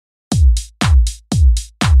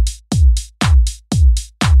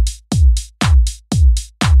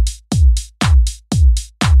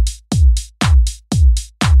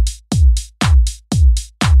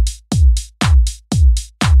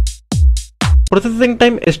Processing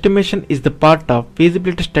time estimation is the part of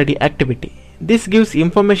feasibility study activity. This gives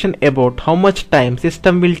information about how much time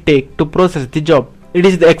system will take to process the job. It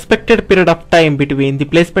is the expected period of time between the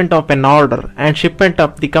placement of an order and shipment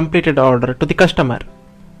of the completed order to the customer.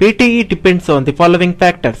 PTE depends on the following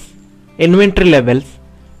factors: inventory levels,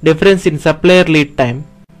 difference in supplier lead time,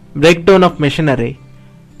 breakdown of machinery,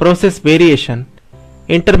 process variation,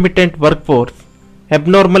 intermittent workforce,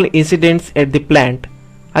 abnormal incidents at the plant,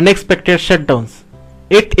 unexpected shutdowns.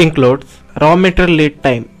 It includes raw material lead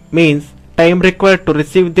time, means time required to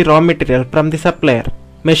receive the raw material from the supplier,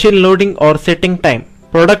 machine loading or setting time,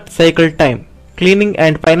 product cycle time, cleaning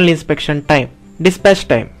and final inspection time, dispatch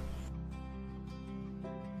time.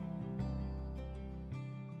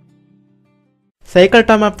 Cycle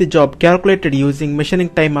time of the job calculated using machining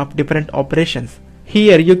time of different operations.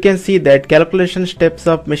 Here you can see that calculation steps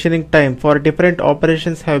of machining time for different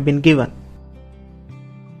operations have been given.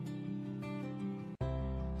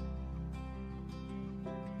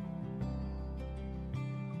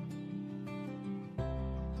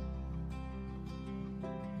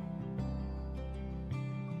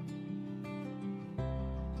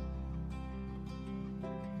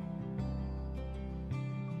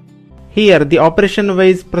 Here the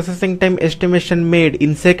operation-wise processing time estimation made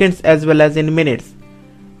in seconds as well as in minutes.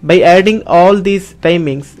 By adding all these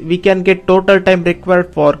timings, we can get total time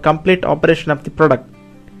required for complete operation of the product.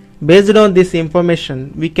 Based on this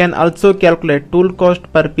information, we can also calculate tool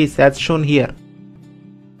cost per piece as shown here.